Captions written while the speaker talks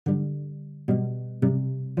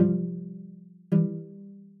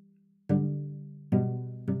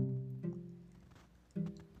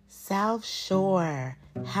South Shore,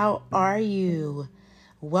 how are you?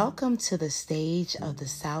 Welcome to the stage of the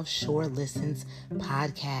South Shore Listens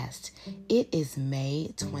podcast. It is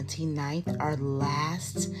May 29th, our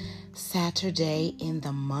last Saturday in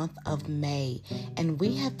the month of May, and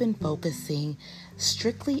we have been focusing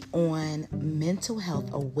strictly on mental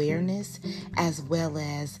health awareness as well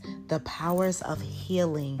as the powers of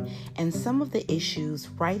healing and some of the issues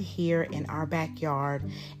right here in our backyard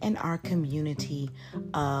and our community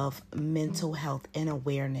of mental health and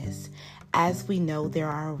awareness. As we know, there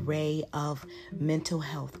are an array of mental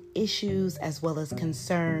health issues as well as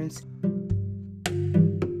concerns.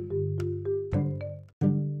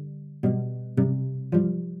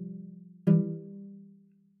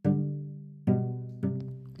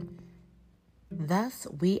 Thus,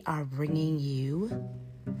 we are bringing you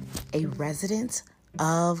a resident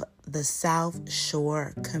of the South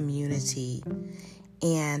Shore community,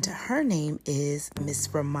 and her name is Miss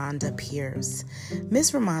Ramonda Pierce.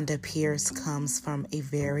 Miss Ramonda Pierce comes from a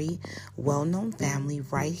very well-known family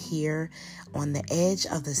right here on the edge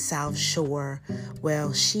of the South Shore.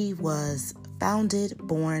 Well, she was founded,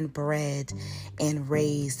 born, bred, and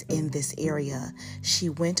raised in this area. She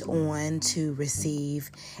went on to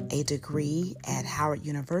receive a degree at Howard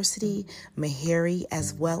University, Meharry,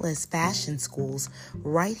 as well as fashion schools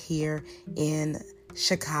right here in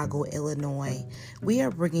Chicago, Illinois. We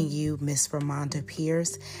are bringing you Miss Ramonda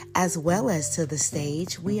Pierce, as well as to the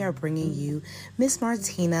stage, we are bringing you Miss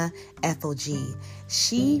Martina Ethelgy.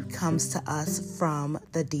 She comes to us from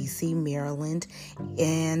the DC, Maryland,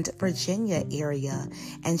 and Virginia area,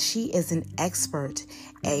 and she is an expert,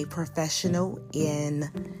 a professional in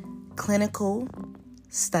clinical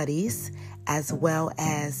studies, as well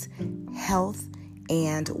as health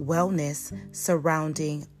and wellness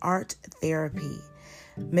surrounding art therapy.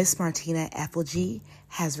 Miss Martina Ethelgy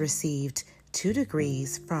has received 2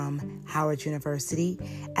 degrees from Howard University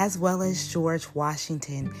as well as George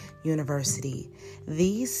Washington University.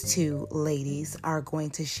 These 2 ladies are going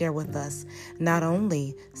to share with us not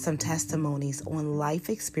only some testimonies on life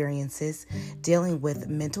experiences dealing with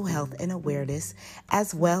mental health and awareness,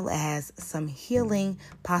 as well as some healing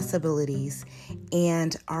possibilities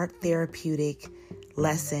and art therapeutic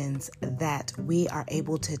lessons that we are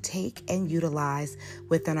able to take and utilize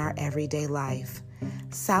within our everyday life.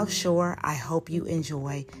 South Shore, I hope you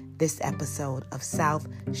enjoy this episode of South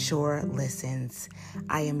Shore Listens.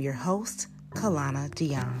 I am your host, Kalana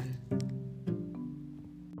Dion.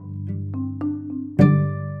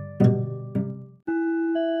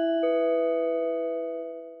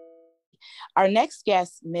 Our next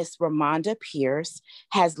guest, Miss Ramonda Pierce,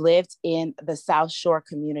 has lived in the South Shore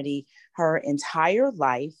community her entire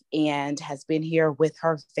life and has been here with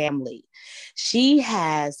her family. She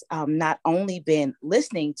has not only been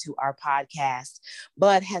listening to our podcast,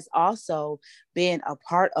 but has also been a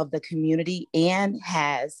part of the community and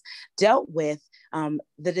has dealt with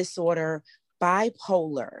the disorder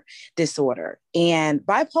bipolar disorder. And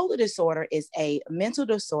bipolar disorder is a mental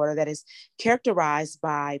disorder that is characterized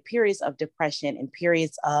by periods of depression and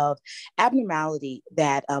periods of abnormality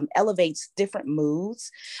that elevates different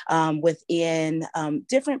moods within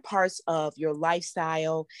different parts of your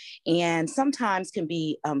lifestyle, and sometimes can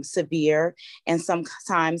be severe and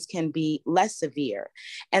sometimes can be less severe.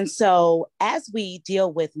 And so as we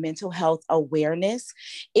deal with mental health awareness,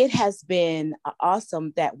 it has been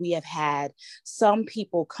awesome that we have had some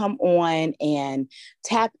people come on and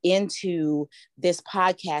tap into this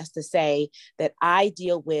podcast to say that I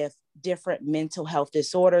deal with different mental health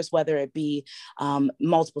disorders, whether it be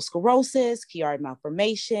multiple sclerosis, Chiari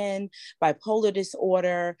malformation, bipolar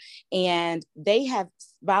disorder, and they have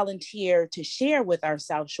volunteered to share with our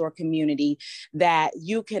South Shore community that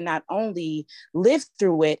you can not only live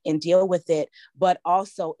through it and deal with it, but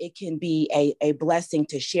also it can be a blessing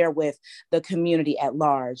to share with the community at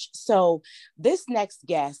large. So this next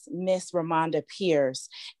guest, Miss Ramonda Pierce,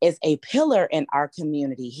 is a pillar in our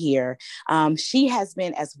community here. She has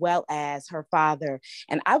been, as well as her father,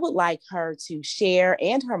 and I would like her to share,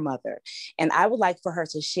 and her mother, and I would like for her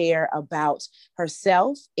to share about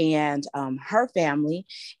herself and her family,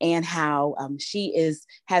 and how she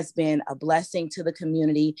has been a blessing to the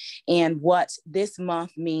community, and what this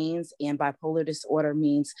month means and bipolar disorder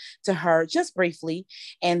means to her, just briefly.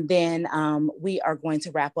 And then we are going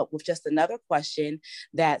to wrap up with just another question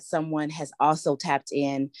that someone has also tapped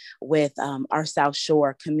in with our South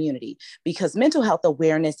Shore community, because mental health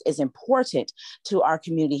awareness is important to our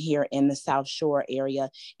community here in the South Shore area,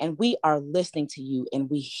 and we are listening to you and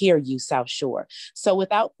we hear you, South Shore. So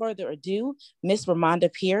without further ado, Miss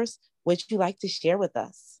Ramonda Pierce, would you like to share with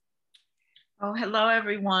us? Oh, hello,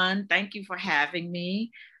 everyone. Thank you for having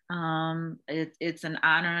me. It's an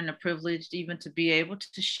honor and a privilege even to be able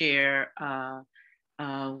to share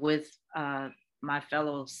with my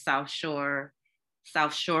fellow South Shoreans.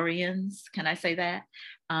 Can I say that?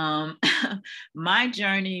 My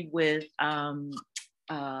journey with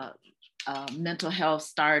mental health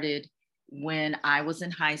started when I was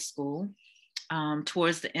in high school.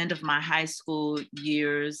 Towards the end of my high school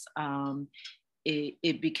years,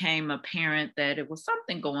 it became apparent that it was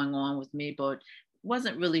something going on with me, but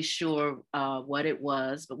wasn't really sure what it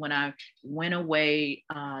was. But when I went away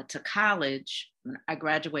to college, when I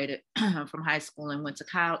graduated from high school and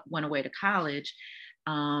went away to college,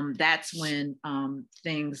 that's when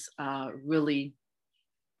things really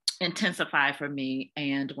intensified for me.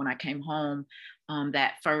 And when I came home,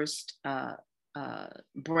 that first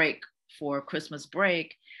break for Christmas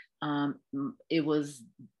break, it was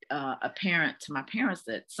apparent to my parents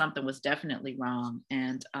that something was definitely wrong.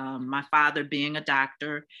 And my father, being a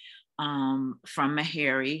doctor from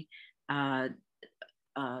Meharry,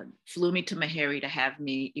 flew me to Meharry to have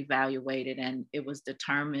me evaluated. And it was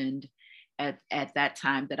determined at that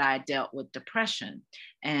time that I dealt with depression.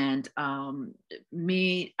 And I'm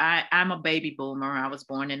a baby boomer. I was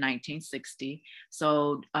born in 1960.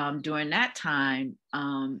 So during that time,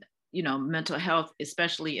 mental health,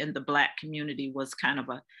 especially in the Black community, was kind of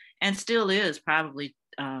and still is probably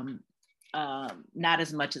not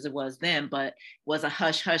as much as it was then, but was a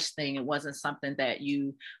hush hush thing. It wasn't something that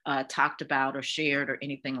you talked about or shared or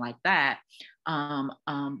anything like that. And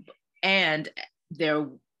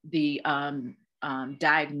the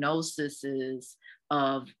diagnoses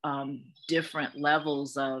of different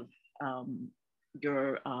levels of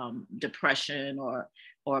your depression or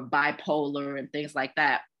bipolar and things like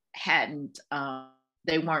that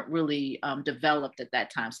they weren't really developed at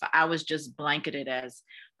that time. So I was just blanketed as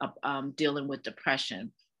dealing with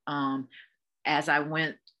depression. As I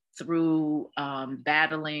went through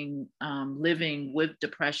battling, living with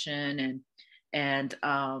depression and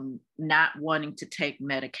not wanting to take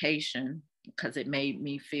medication, because it made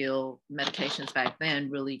me feel, medications back then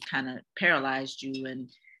really kind of paralyzed you, and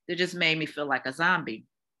they just made me feel like a zombie.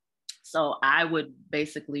 So I would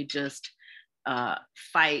basically just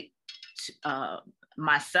fight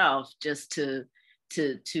myself just to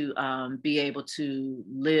be able to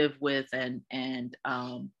live with and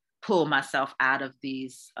pull myself out of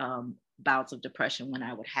these bouts of depression when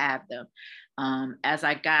I would have them. As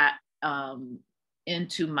I got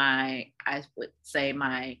into I would say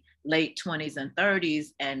my late 20s and 30s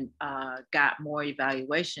and got more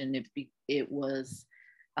evaluation,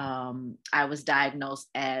 I was diagnosed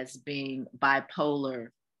as being bipolar,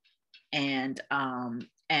 and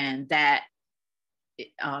that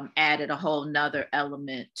added a whole nother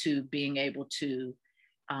element to being able to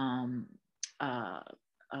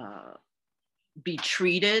be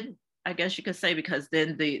treated, I guess you could say, because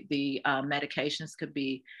then the medications could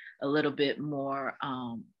be a little bit more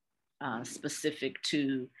specific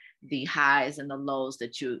to the highs and the lows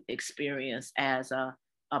that you experience as a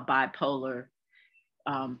bipolar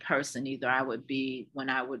person. Either I would be, when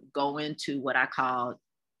I would go into what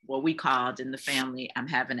we called in the family, I'm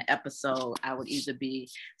having an episode, I would either be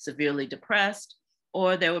severely depressed,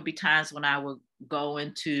 or there would be times when I would go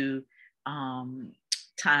into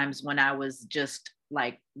times when I was just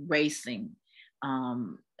like racing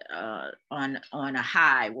on a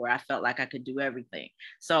high where I felt like I could do everything.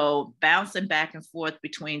 So bouncing back and forth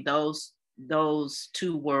between those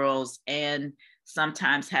two worlds, and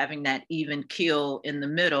sometimes having that even keel in the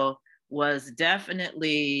middle, was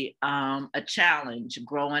definitely a challenge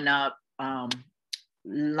growing up,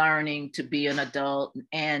 learning to be an adult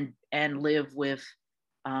and live with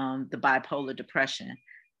the bipolar depression.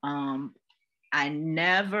 I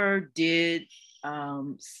never did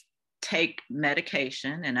take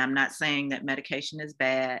medication, and I'm not saying that medication is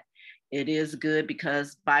bad. It is good,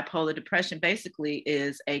 because bipolar depression basically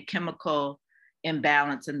is a chemical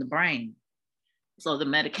imbalance in the brain. So the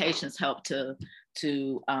medications help to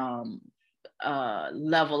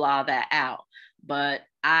level all that out. But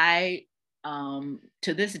I,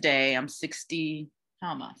 to this day, I'm 60,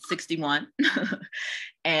 how am I? 61.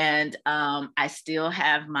 And I still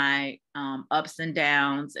have my ups and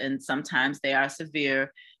downs, and sometimes they are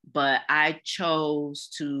severe, but I chose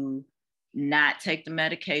to not take the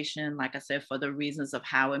medication, like I said, for the reasons of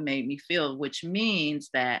how it made me feel, which means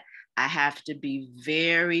that I have to be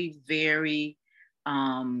very, very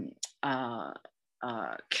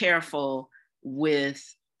careful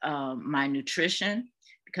with my nutrition,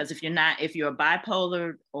 because if you're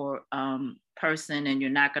bipolar or person and you're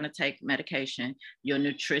not going to take medication, your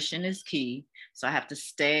nutrition is key. So I have to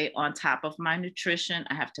stay on top of my nutrition.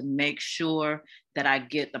 I have to make sure that I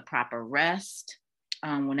get the proper rest.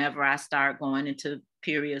 Whenever I start going into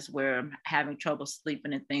periods where I'm having trouble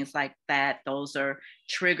sleeping and things like that, those are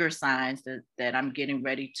trigger signs that I'm getting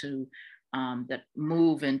ready to that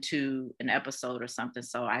move into an episode or something.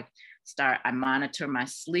 So I monitor my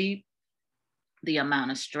sleep, the amount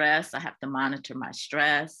of stress. I have to monitor my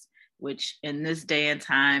stress, which in this day and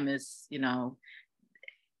time is,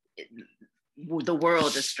 the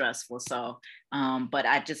world is stressful. So, but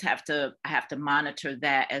I have to monitor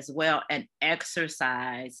that as well. And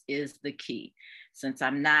exercise is the key. Since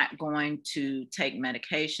I'm not going to take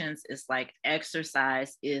medications, it's like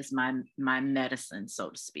exercise is my medicine, so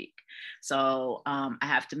to speak. So I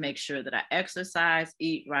have to make sure that I exercise,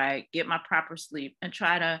 eat right, get my proper sleep, and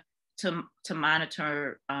try to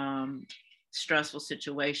monitor stressful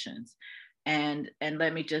situations. And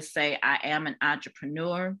let me just say, I am an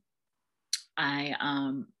entrepreneur. I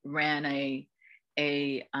ran a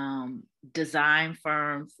design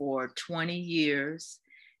firm for 20 years,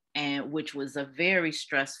 and which was a very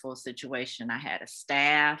stressful situation. I had a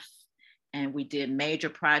staff, and we did major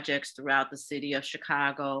projects throughout the city of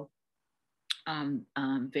Chicago,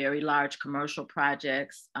 very large commercial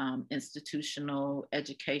projects, institutional,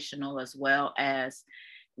 educational, as well as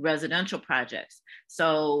residential projects.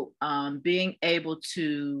 So being able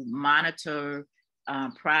to monitor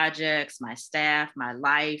projects, my staff, my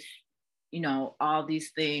life, all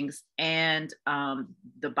these things, and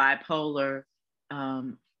the bipolar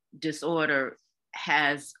disorder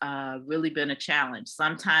has really been a challenge.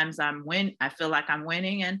 Sometimes I feel like I'm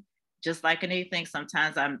winning, and just like anything,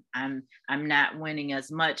 sometimes I'm not winning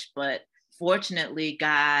as much. But fortunately,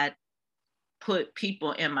 God put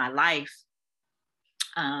people in my life,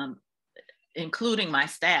 including my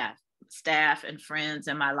staff and friends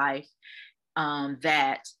in my life,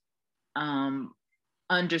 that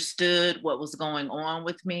understood what was going on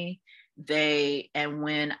with me. And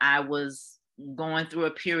when I was going through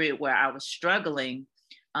a period where I was struggling,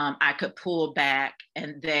 I could pull back,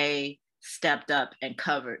 and they stepped up and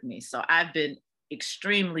covered me. So I've been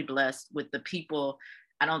extremely blessed with the people.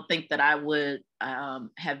 I don't think that I would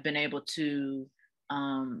have been able to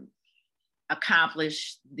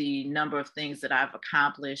accomplish the number of things that I've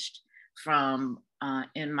accomplished from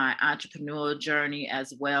in my entrepreneurial journey,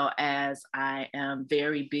 as well as I am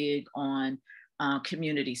very big on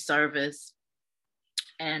community service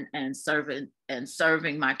and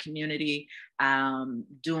serving my community,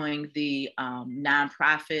 doing the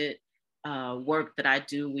nonprofit work that I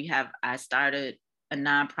do. I started a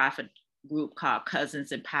nonprofit group called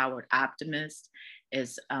Cousins Empowered Optimists.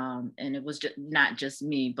 And it was not just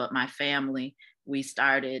me, but my family. We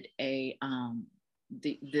started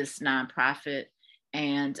this nonprofit,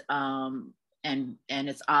 and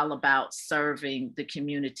it's all about serving the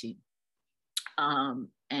community.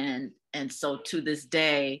 And so to this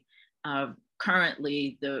day,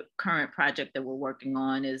 currently, the current project that we're working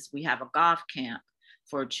on is we have a golf camp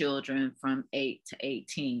for children from 8 to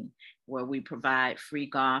 18, where we provide free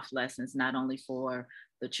golf lessons, not only for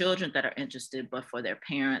the children that are interested, but for their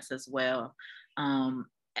parents as well. And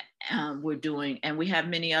we have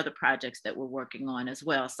many other projects that we're working on as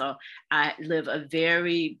well. So I live a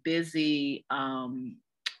very busy,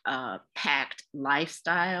 packed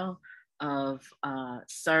lifestyle of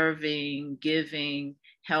serving, giving,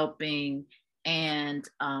 helping, and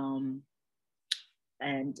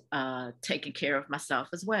taking care of myself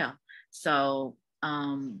as well. So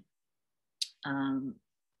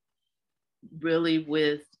really,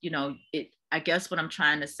 with I guess what I'm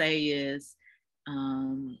trying to say is,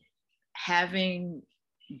 having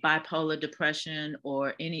bipolar depression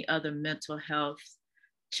or any other mental health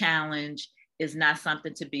challenge is not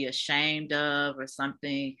something to be ashamed of, or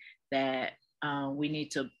something that we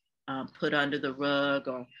need to put under the rug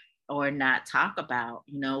or not talk about.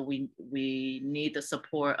 We need the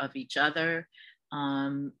support of each other.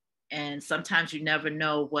 And sometimes you never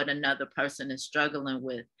know what another person is struggling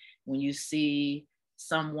with. When you see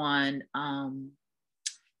someone,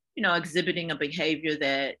 exhibiting a behavior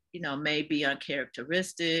that, may be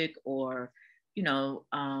uncharacteristic, or,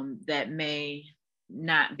 that may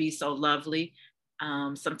not be so lovely.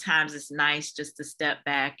 Sometimes it's nice just to step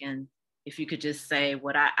back, and if you could just say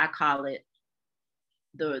what I call it,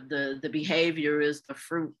 the behavior is the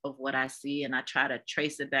fruit of what I see, and I try to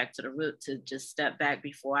trace it back to the root, to just step back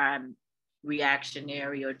before I'm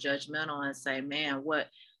reactionary or judgmental, and say, man, let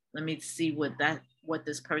me see what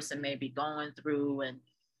this person may be going through, and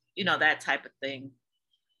that type of thing.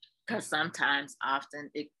 Because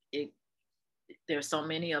often it there's so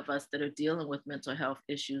many of us that are dealing with mental health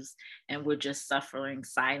issues, and we're just suffering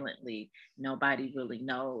silently. Nobody really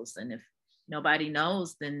knows. And if nobody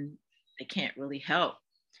knows, then they can't really help.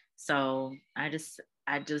 So I just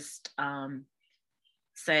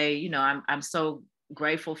say, I'm so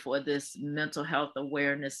grateful for this mental health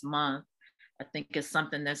awareness month. I think it's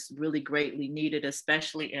something that's really greatly needed,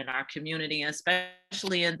 especially in our community,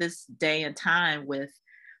 especially in this day and time with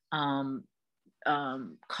um,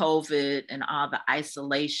 COVID and all the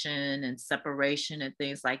isolation and separation and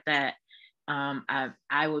things like that.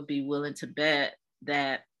 I would be willing to bet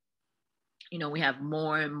that, we have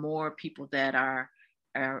more and more people that are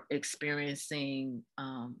experiencing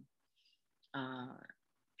uh,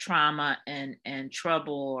 trauma and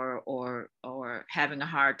trouble, or having a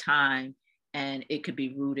hard time, and it could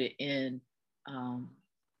be rooted in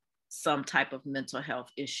some type of mental health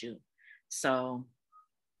issue. So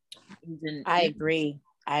I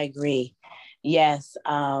agree. Yes.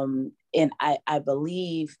 And I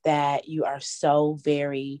believe that you are so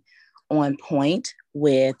very on point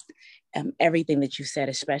with everything that you said,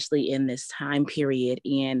 especially in this time period.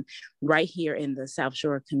 And right here in the South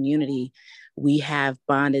Shore community, we have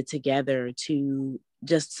bonded together to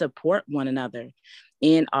just support one another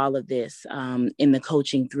in all of this, in the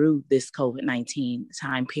coaching through this COVID-19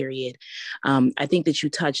 time period. I think that you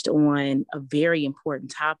touched on a very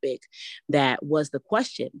important topic that was the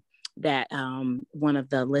question that one of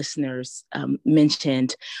the listeners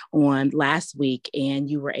mentioned on last week, and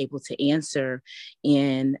you were able to answer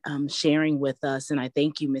in sharing with us. And I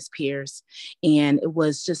thank you, Ms. Pierce. And it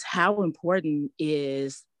was just how important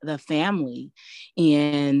is the family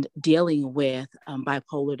and dealing with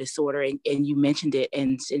bipolar disorder. And you mentioned it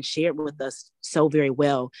and shared with us so very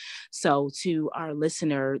well. So to our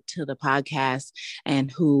listener to the podcast and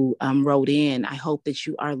who wrote in, I hope that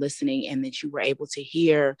you are listening and that you were able to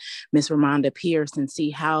hear Ms. Ramonda Pierce and see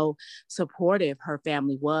how supportive her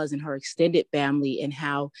family was and her extended family, and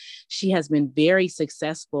how she has been very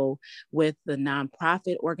successful with the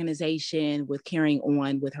nonprofit organization, with carrying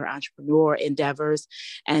on with her entrepreneur endeavors,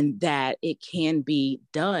 and that it can be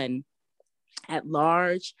done at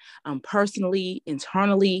large, personally,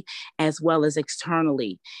 internally, as well as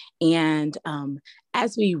externally. And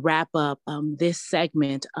as we wrap up this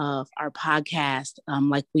segment of our podcast,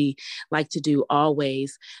 like we like to do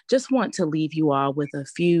always, just want to leave you all with a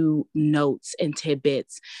few notes and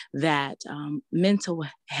tidbits that mental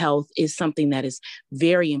health is something that is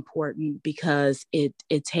very important, because it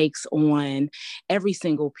takes on every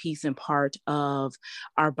single piece and part of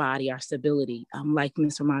our body, our stability. Like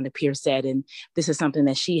Ms. Ramonda Pierce said, and this is something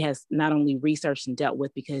that she has not only researched and dealt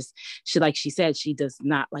with, because like she said, she does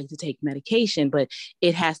not like to take medication, but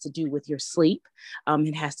it has to do with your sleep.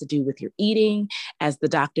 It has to do with your eating. As the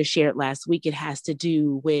doctor shared last week, it has to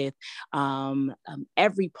do with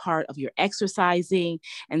every part of your exercising.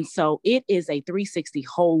 And so it is a 360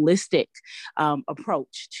 holistic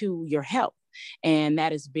approach to your health. And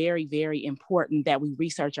that is very, very important, that we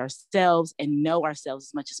research ourselves and know ourselves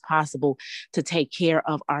as much as possible to take care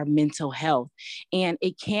of our mental health. And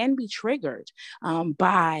it can be triggered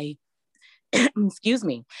by excuse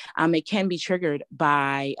me, it can be triggered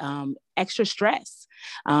by extra stress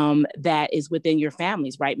that is within your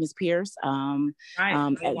families, right, Ms. Pierce?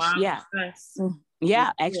 Right. Yeah. Stress.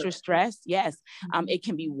 Yeah, extra stress. Yes. It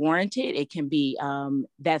can be warranted. It can be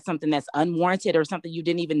that's something that's unwarranted, or something you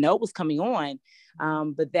didn't even know was coming on.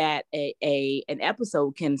 But that an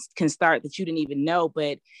episode can start that you didn't even know,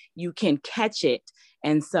 but you can catch it.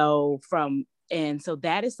 And so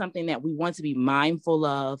that is something that we want to be mindful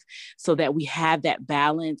of, so that we have that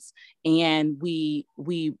balance, and we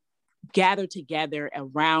gather together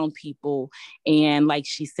around people. And like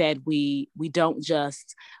she said, we don't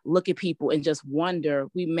just look at people and just wonder.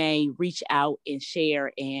 We may reach out and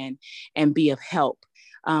share and be of help.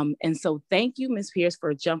 And so thank you, Ms. Pierce,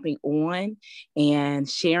 for jumping on and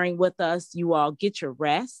sharing with us. You all get your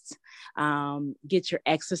rest, get your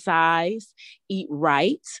exercise, eat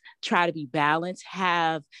right, try to be balanced,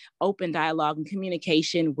 have open dialogue and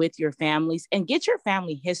communication with your families, and get your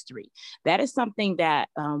family history. That is something that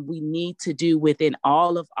we need to do within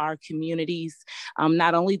all of our communities,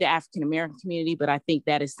 not only the African American community, but I think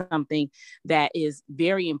that is something that is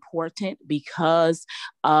very important because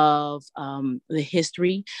of the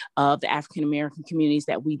history of the African American communities,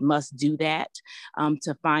 that we must do that,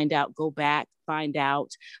 to find out, go back, find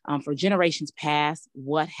out for generations past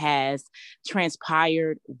what has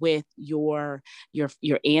transpired with your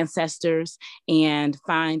ancestors, and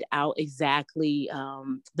find out exactly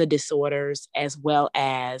the disorders, as well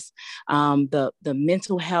as the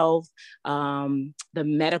mental health, the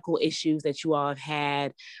medical issues that you all have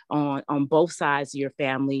had on both sides of your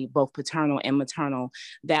family, both paternal and maternal,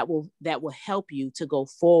 that will help you to go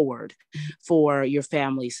forward for your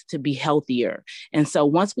families to be healthier. And so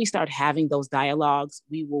once we start having those dialogues,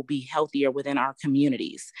 we will be healthier within our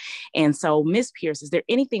communities. And so, Ms. Pierce, is there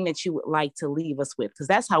anything that you would like to leave us with? Because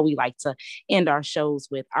that's how we like to end our shows,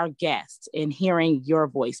 with our guests and hearing your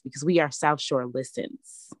voice, because we are South Shore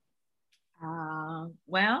Listens.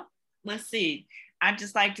 Well, let's see. I'd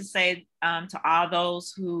just like to say to all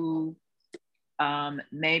those who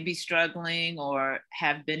may be struggling or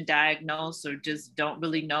have been diagnosed or just don't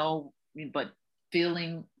really know, but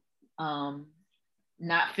feeling,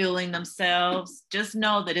 not feeling themselves, just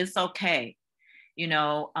know that it's okay. You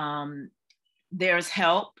know, there's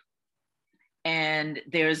help and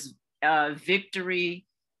there's victory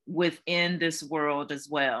within this world as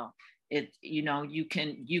well. You know, you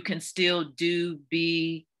can still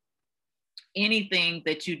be anything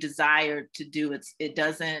that you desire to do. It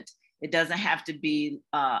doesn't have to be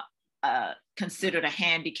considered a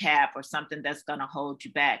handicap or something that's going to hold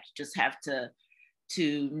you back. You just have to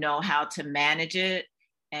know how to manage it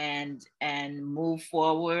and move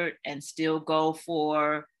forward and still go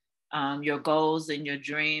for your goals and your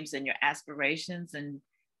dreams and your aspirations, and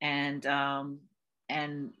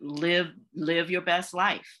live your best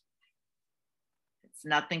life. It's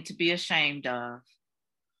nothing to be ashamed of.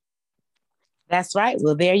 That's right.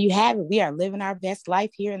 Well, there you have it. We are living our best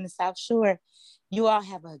life here in the South Shore. You all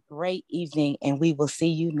have a great evening, and we will see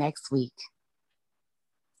you next week.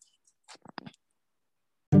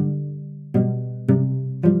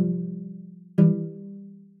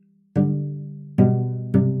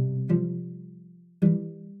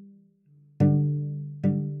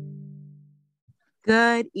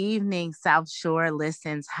 Good evening, South Shore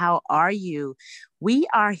Listens. How are you? We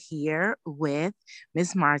are here with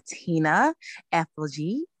Miss Martina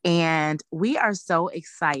Effigy, and we are so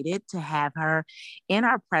excited to have her in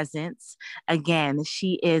our presence. Again,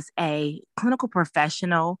 she is a clinical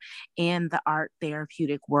professional in the art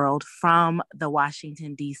therapeutic world from the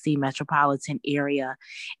Washington, D.C. metropolitan area,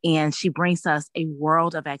 and she brings us a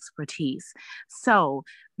world of expertise. So,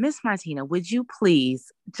 Miss Martina, would you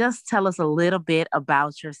please just tell us a little bit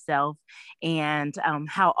about yourself and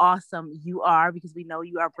how awesome you are, because we know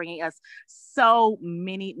you are bringing us so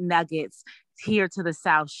many nuggets here to the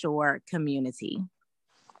South Shore community.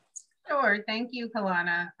 Sure. Thank you,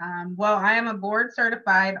 Kalana. Well, I am a board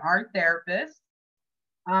certified art therapist.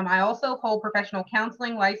 I also hold professional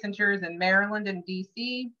counseling licensures in Maryland and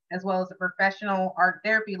DC, as well as a professional art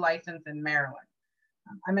therapy license in Maryland.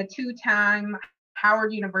 I'm a two-time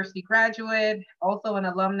Howard University graduate, also an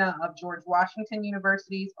alumna of George Washington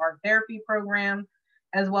University's art therapy program,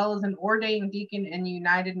 as well as an ordained deacon in the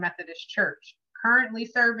United Methodist Church, currently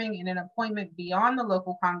serving in an appointment beyond the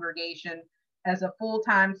local congregation as a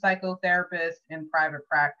full-time psychotherapist in private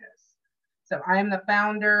practice. So I am the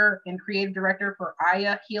founder and creative director for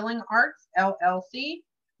Aya Healing Arts, LLC,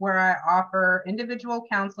 where I offer individual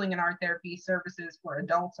counseling and art therapy services for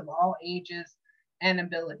adults of all ages and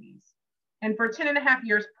abilities. And for 10.5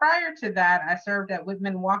 years prior to that, I served at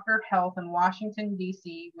Whitman Walker Health in Washington,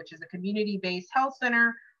 D.C., which is a community-based health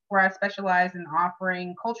center where I specialize in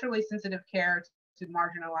offering culturally sensitive care to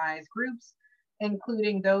marginalized groups,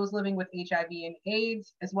 including those living with HIV and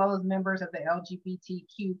AIDS, as well as members of the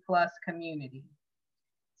LGBTQ+ community.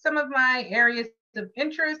 Some of my areas of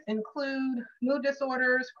interest include mood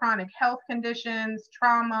disorders, chronic health conditions,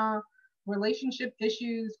 trauma, relationship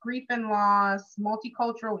issues, grief and loss,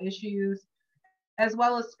 multicultural issues, as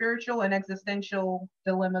well as spiritual and existential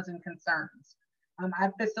dilemmas and concerns.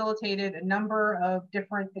 I've facilitated a number of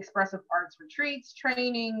different expressive arts retreats,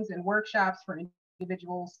 trainings, and workshops for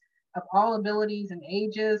individuals of all abilities and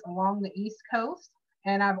ages along the East Coast.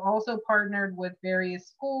 And I've also partnered with various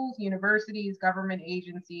schools, universities, government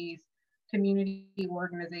agencies, community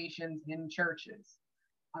organizations, and churches.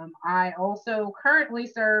 I also currently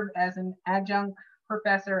serve as an adjunct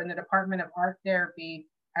professor in the Department of Art Therapy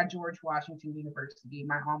at George Washington University,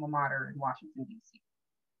 my alma mater in Washington, D.C.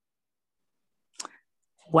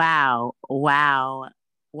 Wow, wow,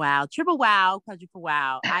 wow. Triple wow, quadruple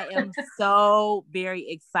wow. I am so very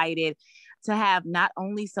excited to have not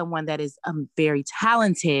only someone that is very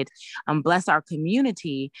talented, bless our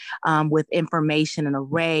community with information, an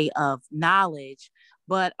array of knowledge,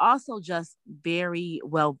 but also just very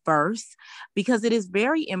well versed, because it is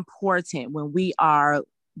very important when we are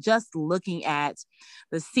just looking at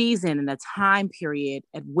the season and the time period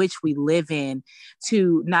at which we live in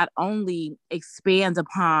to not only expand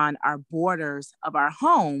upon our borders of our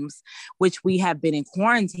homes, which we have been in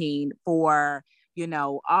quarantine for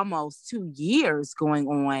almost 2 years going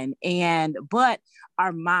on, but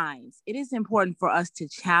our minds. It is important for us to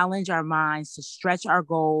challenge our minds, to stretch our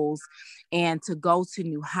goals, and to go to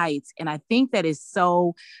new heights. And I think that is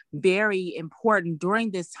so very important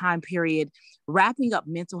during this time period, wrapping up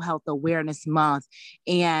Mental Health Awareness Month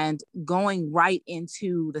and going right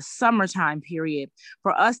into the summertime period,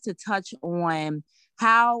 for us to touch on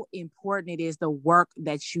how important it is, the work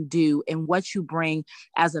that you do and what you bring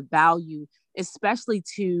as a value, especially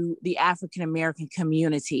to the African American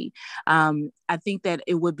community. I think that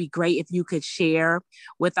it would be great if you could share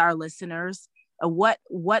with our listeners what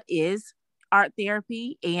is art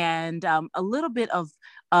therapy, and a little bit of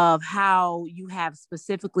how you have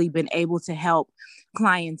specifically been able to help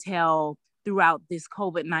clientele throughout this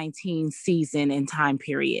COVID-19 season and time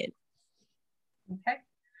period. Okay,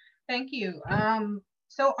 thank you.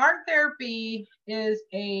 So art therapy is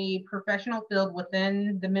a professional field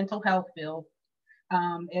within the mental health field.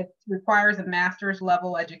 It requires a master's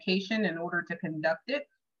level education in order to conduct it.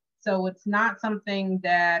 So it's not something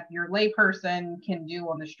that your layperson can do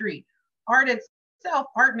on the street. Art itself,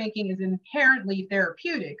 art making is inherently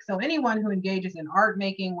therapeutic. So anyone who engages in art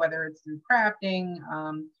making, whether it's through crafting,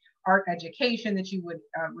 art education that you would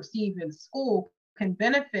receive in school, can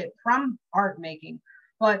benefit from art making.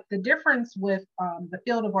 But the difference with the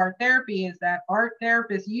field of art therapy is that art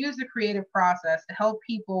therapists use the creative process to help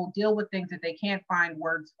people deal with things that they can't find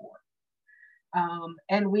words for.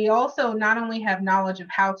 And we also not only have knowledge of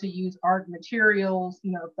how to use art materials,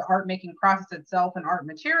 the art making process itself and art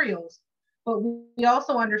materials, but we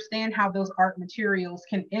also understand how those art materials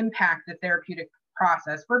can impact the therapeutic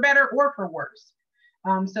process for better or for worse.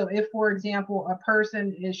 So if, for example, a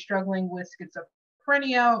person is struggling with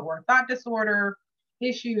schizophrenia or thought disorder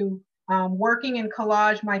issue, working in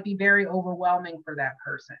collage might be very overwhelming for that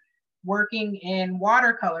person. Working in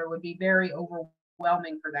watercolor would be very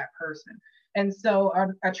overwhelming for that person. And so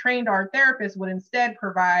a trained art therapist would instead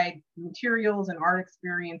provide materials and art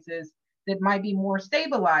experiences that might be more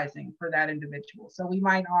stabilizing for that individual. So we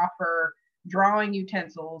might offer drawing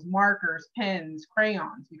utensils, markers, pens,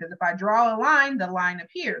 crayons, because if I draw a line, the line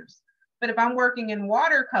appears. But if I'm working in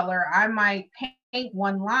watercolor, I might paint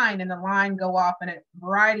one line and the line go off in a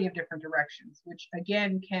variety of different directions, which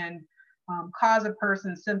again can cause a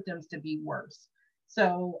person's symptoms to be worse.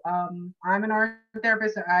 So I'm an art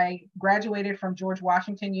therapist. I graduated from George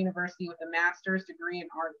Washington University with a master's degree in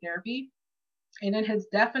art therapy, and it has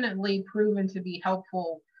definitely proven to be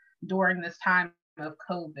helpful during this time of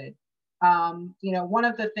COVID. One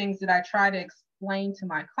of the things that I try to explain to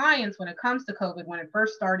my clients when it comes to COVID, when it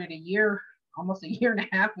first started almost a year and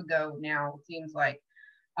a half ago now, it seems like,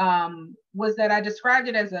 was that I described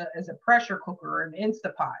it as a pressure cooker or an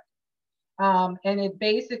Instapot. And it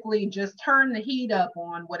basically just turned the heat up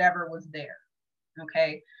on whatever was there,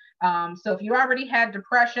 okay? So if you already had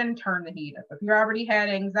depression, turn the heat up. If you already had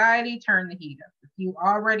anxiety, turn the heat up. If you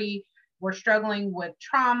already were struggling with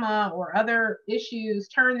trauma or other issues,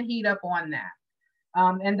 turn the heat up on that.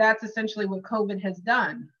 And that's essentially what COVID has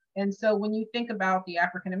done. And so when you think about the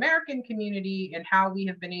African American community and how we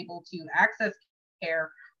have been able to access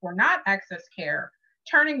care or not access care,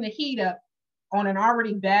 turning the heat up on an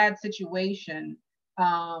already bad situation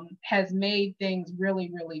has made things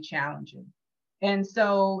really, really challenging. And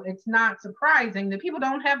so it's not surprising that people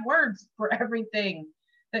don't have words for everything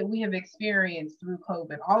that we have experienced through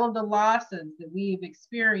COVID. All of the losses that we've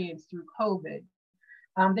experienced through COVID,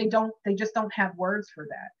 they just don't have words for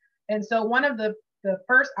that. And so one of the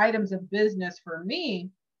first items of business for me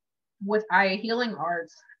with IA Healing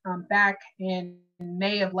Arts back in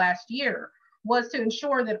May of last year was to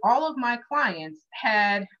ensure that all of my clients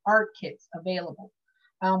had art kits available.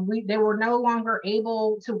 They were no longer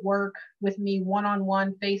able to work with me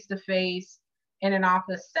one-on-one, face-to-face in an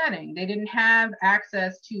office setting. They didn't have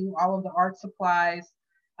access to all of the art supplies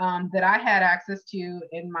that I had access to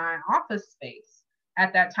in my office space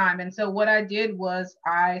at that time. And so what I did was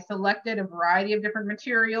I selected a variety of different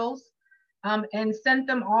materials and sent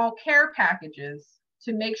them all care packages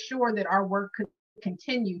to make sure that our work could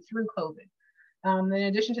continue through COVID. In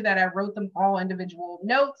addition to that, I wrote them all individual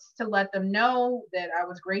notes to let them know that I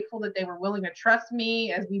was grateful that they were willing to trust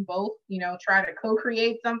me as we both, try to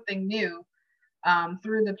co-create something new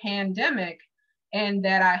through the pandemic. and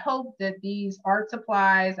that I hope that these art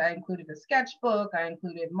supplies, I included a sketchbook, I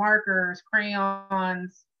included markers,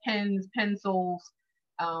 crayons, pens, pencils,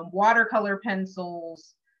 watercolor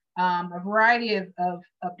pencils, a variety of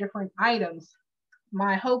different items.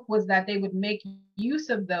 My hope was that they would make use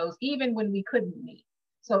of those even when we couldn't meet.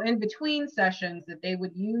 So in between sessions, that they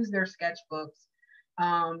would use their sketchbooks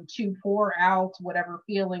to pour out whatever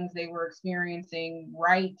feelings they were experiencing,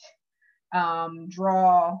 write,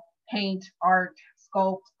 draw, paint, art,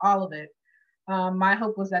 sculpt, all of it. My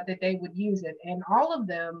hope was that they would use it. And all of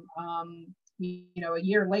them, a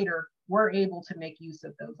year later, were able to make use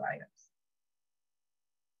of those items.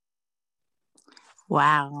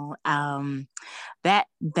 Wow.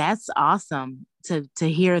 That's awesome to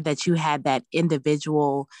hear that you had that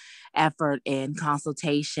individual effort and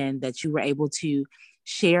consultation, that you were able to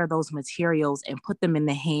share those materials and put them in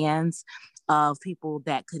the hands of people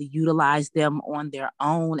that could utilize them on their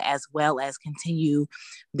own, as well as continue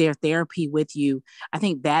their therapy with you. I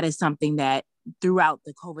think that is something that throughout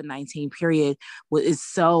the COVID-19 period is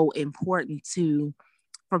so important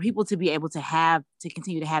for people to be able to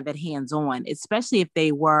continue to have that hands-on, especially if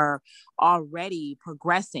they were already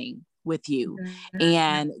progressing with you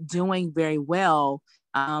and doing very well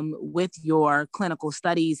with your clinical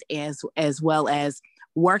studies, as well as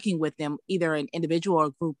working with them either an individual or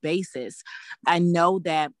group basis. I know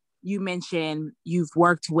that you mentioned you've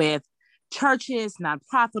worked with churches,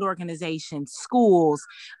 nonprofit organizations, schools,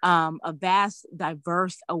 a vast,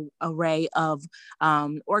 diverse array of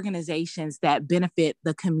organizations that benefit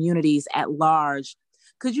the communities at large.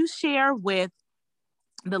 Could you share with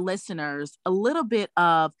the listeners a little bit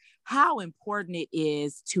of how important it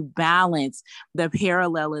is to balance the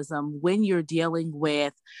parallelism when you're dealing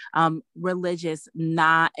with religious and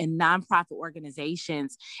nonprofit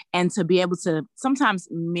organizations, and to be able to sometimes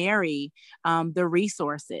marry the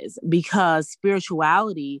resources, because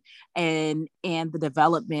spirituality and the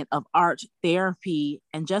development of art therapy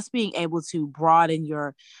and just being able to broaden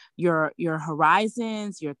your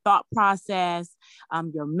horizons, your thought process,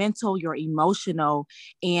 your mental, your emotional,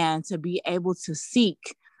 and to be able to seek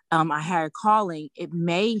a higher calling, it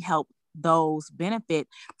may help those benefit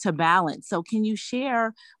to balance. So can you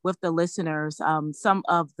share with the listeners some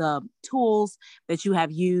of the tools that you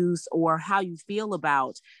have used, or how you feel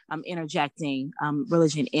about interjecting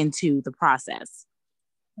religion into the process?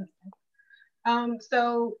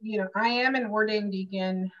 So, I am an ordained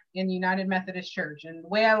deacon in the United Methodist Church. And the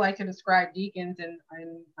way I like to describe deacons in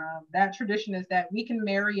that tradition is that we can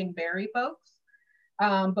marry and bury folks,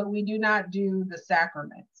 but we do not do the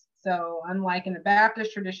sacraments. So unlike in the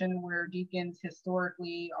Baptist tradition, where deacons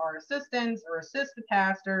historically are assistants or assist the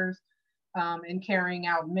pastors in carrying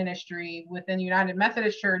out ministry, within the United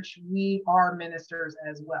Methodist Church, we are ministers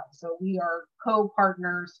as well. So we are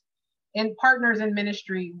co-partners and partners in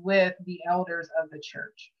ministry with the elders of the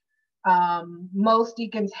church. Most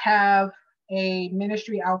deacons have a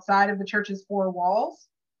ministry outside of the church's four walls.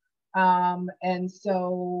 And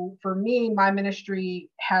so for me, my ministry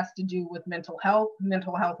has to do with mental health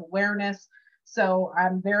awareness. So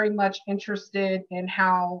I'm very much interested in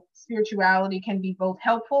how spirituality can be both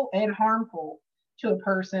helpful and harmful to a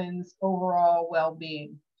person's overall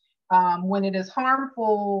well-being. When it is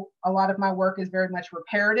harmful, a lot of my work is very much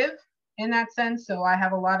reparative in that sense. So I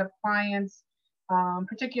have a lot of clients,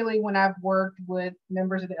 particularly when I've worked with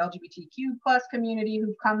members of the LGBTQ plus community,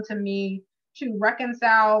 who've come to me to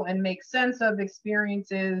reconcile and make sense of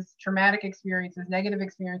experiences, traumatic experiences, negative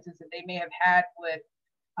experiences that they may have had with,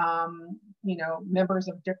 members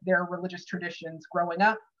of their religious traditions growing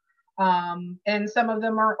up. And some of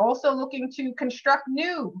them are also looking to construct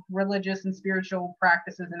new religious and spiritual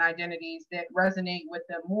practices and identities that resonate with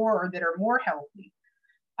them more, or that are more healthy.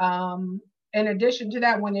 In addition to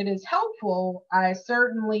that, when it is helpful, I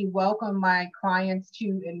certainly welcome my clients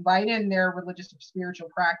to invite in their religious or spiritual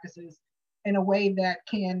practices in a way that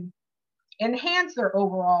can enhance their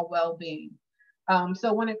overall well-being.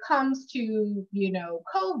 So when it comes to,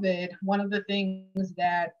 COVID, one of the things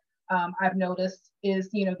that I've noticed is,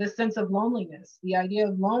 this sense of loneliness. The idea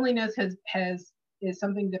of loneliness is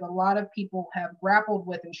something that a lot of people have grappled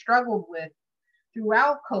with and struggled with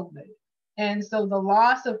throughout COVID. And so the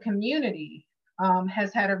loss of community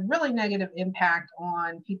has had a really negative impact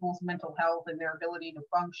on people's mental health and their ability to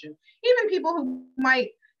function. Even people who might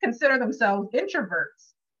consider themselves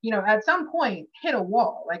introverts, at some point hit a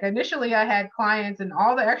wall. Like initially I had clients and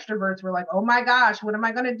all the extroverts were like, oh my gosh, what am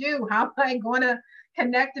I going to do? How am I going to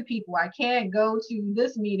connect to people? I can't go to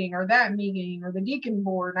this meeting or that meeting or the deacon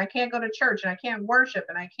board, and I can't go to church, and I can't worship,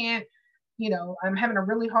 and I can't, I'm having a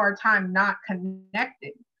really hard time not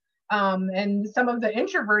connecting. And some of the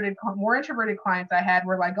more introverted clients I had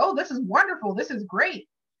were like, oh, this is wonderful. This is great.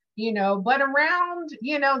 But around,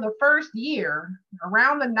 the first year,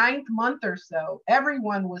 around the 9th month or so,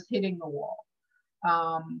 everyone was hitting the wall,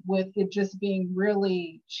 with it just being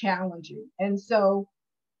really challenging. And so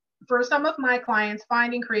for some of my clients,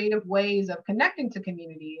 finding creative ways of connecting to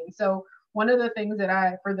community. And so one of the things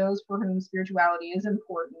for those for whom spirituality is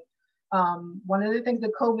important, one of the things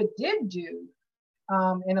that COVID did do,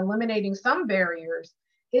 in eliminating some barriers,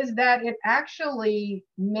 is that it actually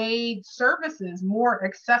made services more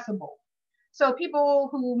accessible. So people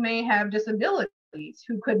who may have disabilities,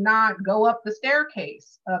 who could not go up the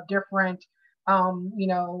staircase of different,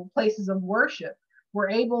 places of worship, were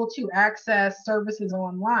able to access services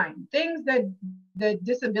online. Things that the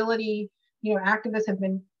disability, activists have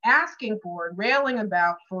been asking for and railing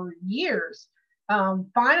about for years.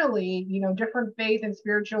 Finally, different faith and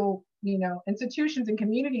spiritual, institutions and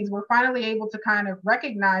communities were finally able to kind of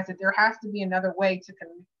recognize that there has to be another way to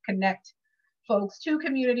connect folks to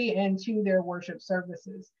community and to their worship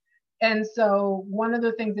services. And so one of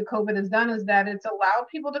the things that COVID has done is that it's allowed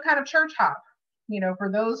people to kind of church hop. For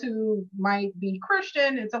those who might be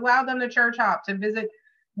Christian, it's allowed them to church hop, to visit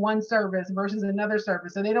one service versus another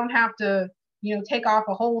service. So they don't have to, take off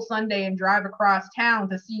a whole Sunday and drive across town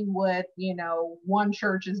to see what, one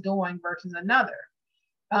church is doing versus another.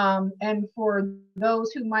 And for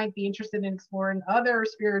those who might be interested in exploring other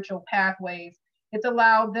spiritual pathways, it's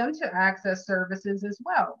allowed them to access services as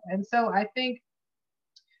well. And so I think,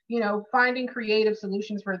 finding creative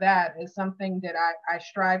solutions for that is something that I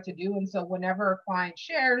strive to do. And so whenever a client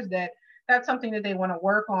shares that that's something that they want to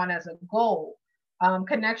work on as a goal,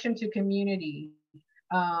 connection to community,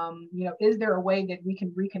 is there a way that we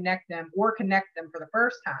can reconnect them or connect them for the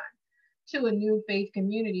first time to a new faith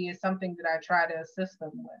community, is something that I try to assist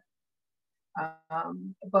them with.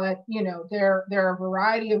 But there are a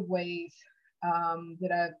variety of ways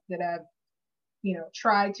that I've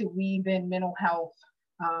tried to weave in mental health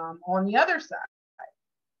on the other side.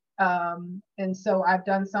 And so I've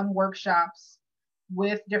done some workshops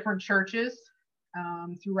with different churches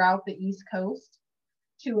throughout the East Coast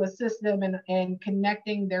to assist them in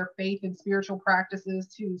connecting their faith and spiritual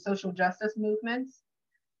practices to social justice movements.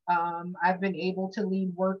 I've been able to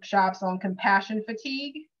lead workshops on compassion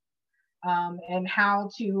fatigue, and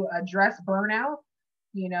how to address burnout,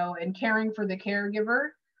 and caring for the caregiver.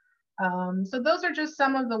 So those are just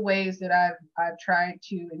some of the ways that I've tried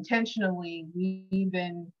to intentionally weave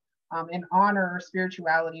in and honor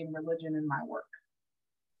spirituality and religion in my work.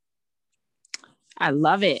 I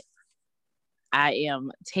love it. I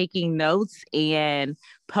am taking notes and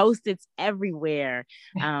Post-its everywhere.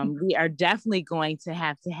 We are definitely going to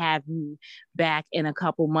have you back in a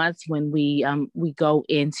couple months when we go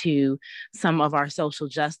into some of our social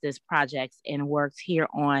justice projects and works here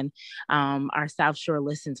on our South Shore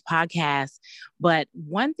Listens podcast. But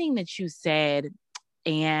one thing that you said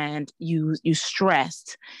and you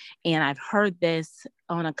stressed, and I've heard this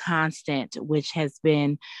on a constant, which has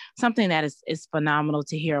been something that is phenomenal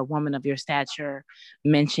to hear a woman of your stature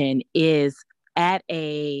mention, is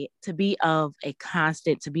to be of a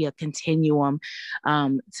constant, to be a continuum,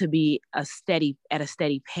 to be at a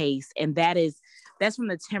steady pace. And that's from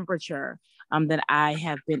the temperature that I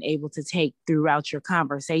have been able to take throughout your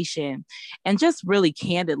conversation. And just really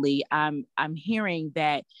candidly, I'm hearing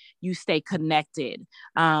that you stay connected,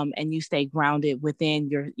 and you stay grounded within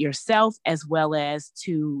yourself, as well as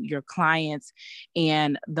to your clients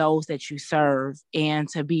and those that you serve, and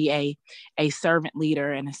to be a servant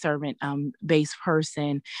leader and a servant based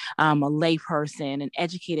person, a lay person, an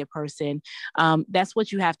educated person. That's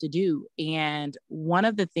what you have to do. And one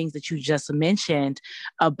of the things that you just mentioned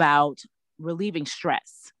about relieving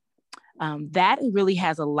stress, that really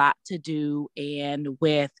has a lot to do and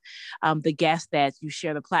with the guest that you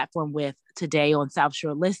share the platform with today on South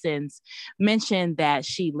Shore Listens, mentioned that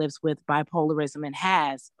she lives with bipolarism and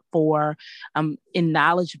has been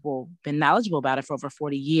knowledgeable about it for over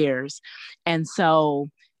 40 years. And so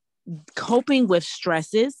coping with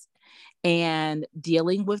stresses and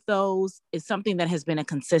dealing with those is something that has been a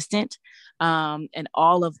consistent in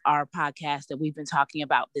all of our podcasts that we've been talking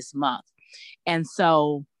about this month. And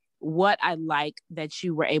so what I like that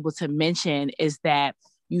you were able to mention is that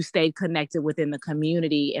you stayed connected within the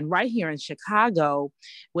community. And right here in Chicago,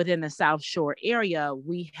 within the South Shore area,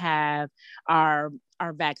 we have our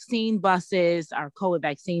vaccine buses, our COVID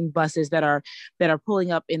vaccine buses that are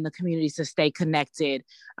pulling up in the communities to stay connected.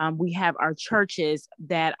 We have our churches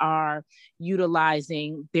that are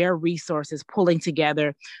utilizing their resources, pulling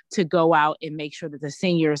together to go out and make sure that the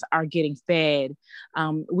seniors are getting fed.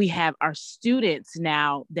 We have our students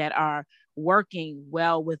now that are working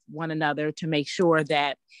well with one another to make sure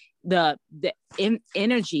that the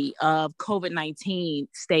energy of COVID-19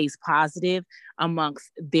 stays positive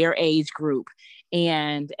amongst their age group,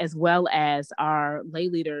 and as well as our lay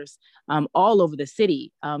leaders all over the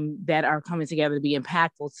city that are coming together to be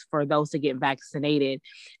impactful for those to get vaccinated.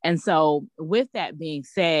 And so with that being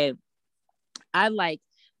said, I like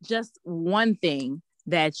just one thing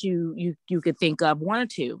that you could think of, one or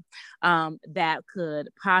two, that could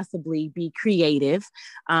possibly be creative,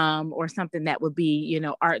 or something that would be,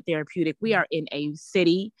 art therapeutic. We are in a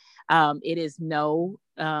city. It is no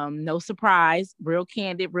surprise, real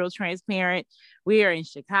candid, real transparent. We are in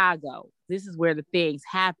Chicago. This is where the things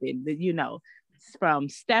happen. From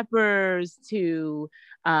steppers to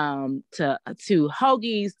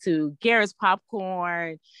hoagies to Garrett's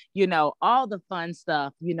popcorn, all the fun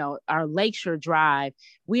stuff, our Lakeshore Drive.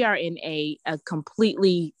 We are in a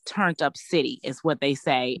completely turned up city, is what they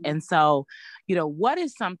say. And so, what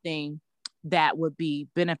is something that would be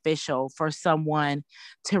beneficial for someone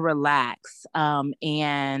to relax,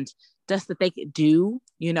 and just that they could do,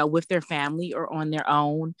 with their family or on their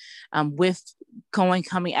own, with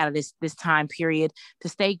coming out of this time period, to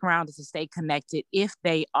stay grounded, to stay connected, if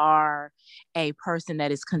they are a person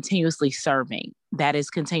that is continuously serving, that is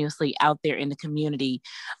continuously out there in the community,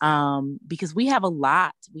 because we have a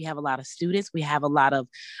lot of students, we have a lot of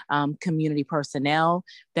community personnel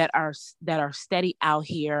that are steady out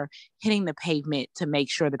here hitting the pavement to make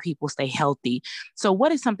sure that people stay healthy. So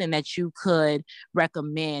what is something that you could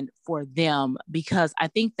recommend for them? Because I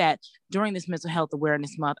think that during this Mental Health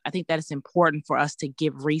Awareness Month, I think that it's important for us to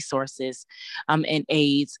give resources and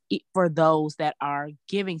aids for those that are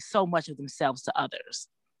giving so much of themselves to others.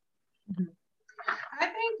 Mm-hmm. I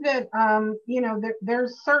think that,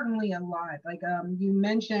 there's certainly a lot, like you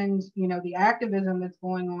mentioned, the activism that's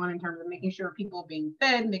going on in terms of making sure people are being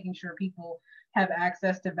fed, making sure people have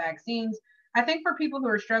access to vaccines. I think for people who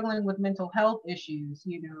are struggling with mental health issues,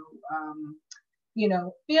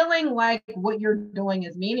 feeling like what you're doing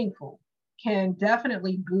is meaningful can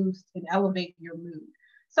definitely boost and elevate your mood.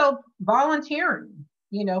 So volunteering,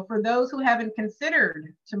 for those who haven't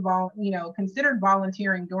considered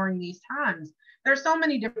volunteering during these times, there's so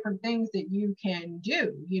many different things that you can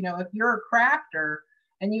do. If you're a crafter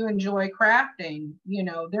and you enjoy crafting,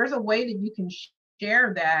 there's a way that you can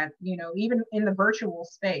share that, even in the virtual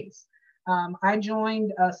space. I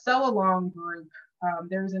joined a sew along group.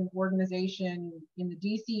 There's an organization in the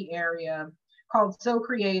DC area called So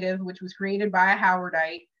Creative, which was created by a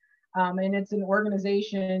Howardite. And it's an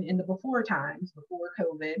organization in the before times, before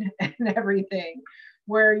COVID and everything,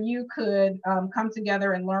 where you could come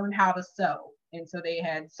together and learn how to sew. And so they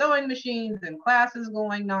had sewing machines and classes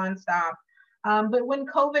going nonstop. But when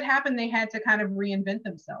COVID happened, they had to kind of reinvent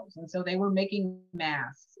themselves. And so they were making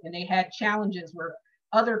masks, and they had challenges where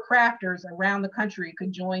other crafters around the country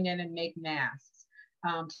could join in and make masks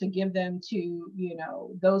to give them to,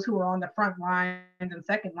 those who were on the front lines and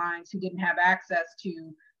second lines who didn't have access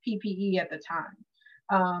to PPE at the time.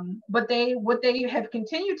 But what they have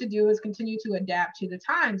continued to do is continue to adapt to the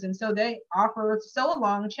times. And so they offer sew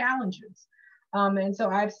along challenges. And so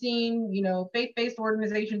I've seen, faith-based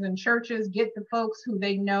organizations and churches get the folks who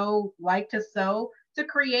they know like to sew to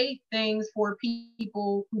create things for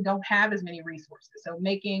people who don't have as many resources. So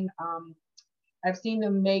I've seen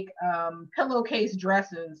them make pillowcase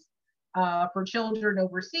dresses for children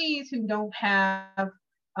overseas who don't have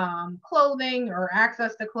clothing or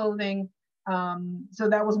access to clothing. So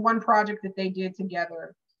that was one project that they did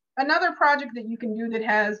together. Another project that you can do that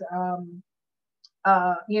has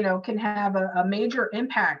can have a major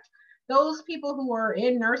impact. Those people who are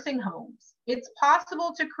in nursing homes, it's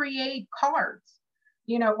possible to create cards,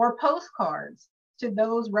 or postcards to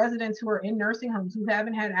those residents who are in nursing homes who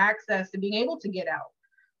haven't had access to being able to get out.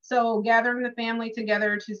 So gathering the family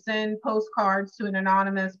together to send postcards to an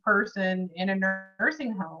anonymous person in a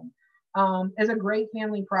nursing home is a great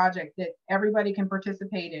family project that everybody can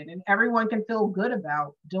participate in and everyone can feel good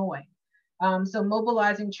about doing. So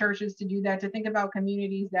mobilizing churches to do that, to think about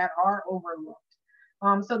communities that are overlooked.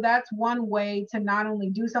 So that's one way to not only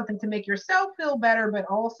do something to make yourself feel better, but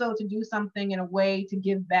also to do something in a way to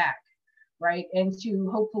give back, right? And to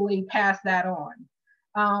hopefully pass that on.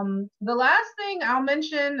 The last thing I'll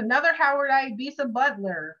mention, another Howardite, Bisa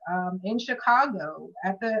Butler, in Chicago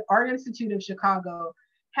at the Art Institute of Chicago,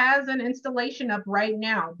 has an installation up right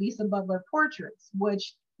now, Bisa Butler Portraits,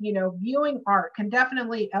 which, viewing art can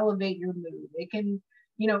definitely elevate your mood. It can,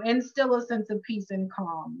 instill a sense of peace and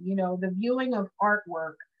calm. The viewing of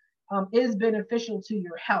artwork is beneficial to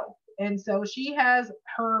your health. And so she has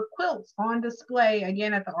her quilts on display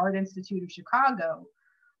again at the Art Institute of Chicago.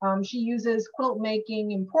 She uses quilt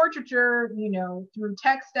making and portraiture, through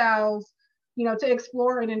textiles, to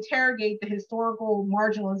explore and interrogate the historical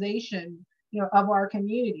marginalization, of our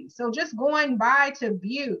community. So just going by to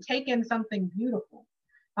view, take in something beautiful,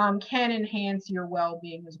 can enhance your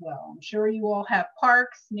well-being as well. I'm sure you all have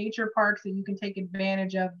parks, nature parks that you can take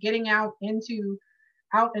advantage of. Getting out into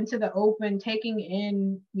the open, taking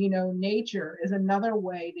in, nature is another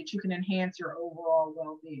way that you can enhance your overall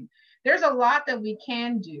well-being. There's a lot that we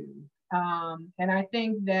can do. And I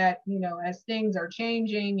think that, as things are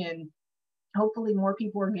changing and hopefully more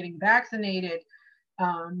people are getting vaccinated,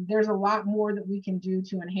 there's a lot more that we can do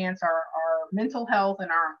to enhance our mental health and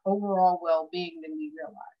our overall well-being than we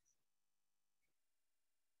realize.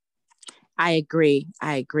 I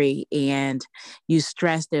agree. And you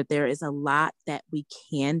stressed that there is a lot that we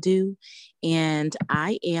can do. And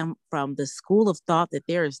I am from the school of thought that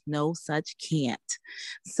there is no such can't.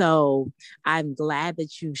 So I'm glad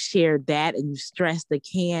that you shared that and you stressed the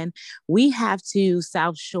can. We have to,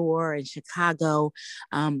 South Shore and Chicago,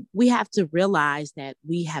 we have to realize that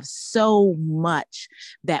we have so much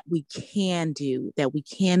that we can do, that we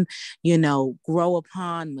can, grow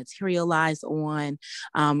upon, materialize on.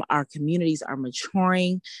 Our communities are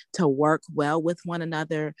maturing to work well with one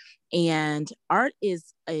another. And art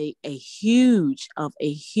is a huge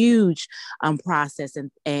process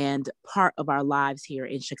and part of our lives here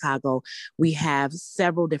in Chicago. We have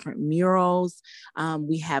several different murals.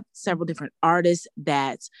 We have several different artists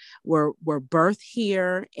that were birthed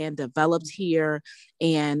here and developed here.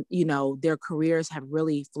 And, their careers have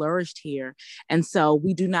really flourished here. And so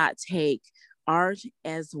we do not take art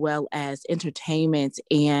as well as entertainment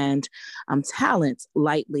and talent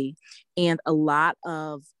lightly. And a lot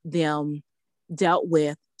of them dealt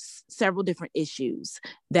with several different issues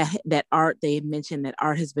that art, they mentioned that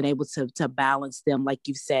art has been able to balance them, like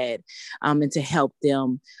you said, and to help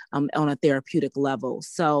them on a therapeutic level.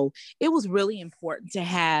 So it was really important to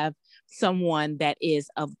have someone that is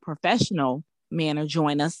a professional manner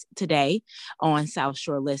join us today on South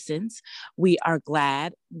Shore Listens. We are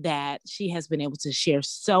glad that she has been able to share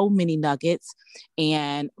so many nuggets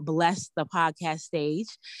and bless the podcast stage,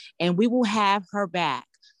 and we will have her back.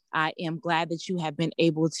 I am glad that you have been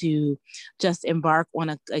able to just embark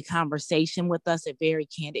on a conversation with us, a very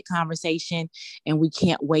candid conversation, and we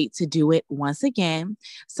can't wait to do it once again.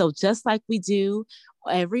 So just like we do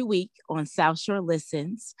every week on South Shore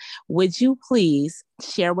Listens, would you please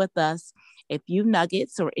share with us a few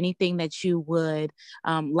nuggets or anything that you would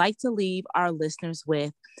like to leave our listeners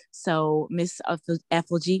with? So Ms.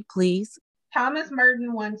 Effigy, please. Thomas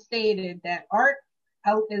Merton once stated that art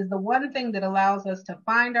is the one thing that allows us to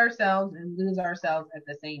find ourselves and lose ourselves at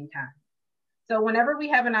the same time. So whenever we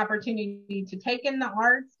have an opportunity to take in the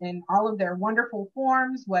arts in all of their wonderful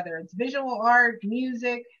forms, whether it's visual art,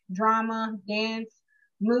 music, drama, dance,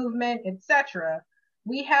 movement, etc.,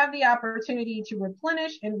 we have the opportunity to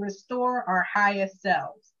replenish and restore our highest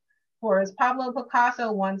selves. For as Pablo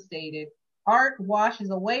Picasso once stated, art washes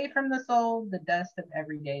away from the soul the dust of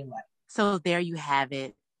everyday life. So there you have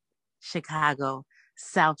it, Chicago,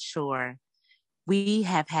 South Shore. We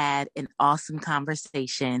have had an awesome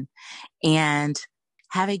conversation, and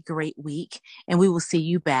have a great week. And we will see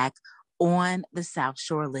you back on the South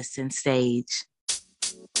Shore Listen stage.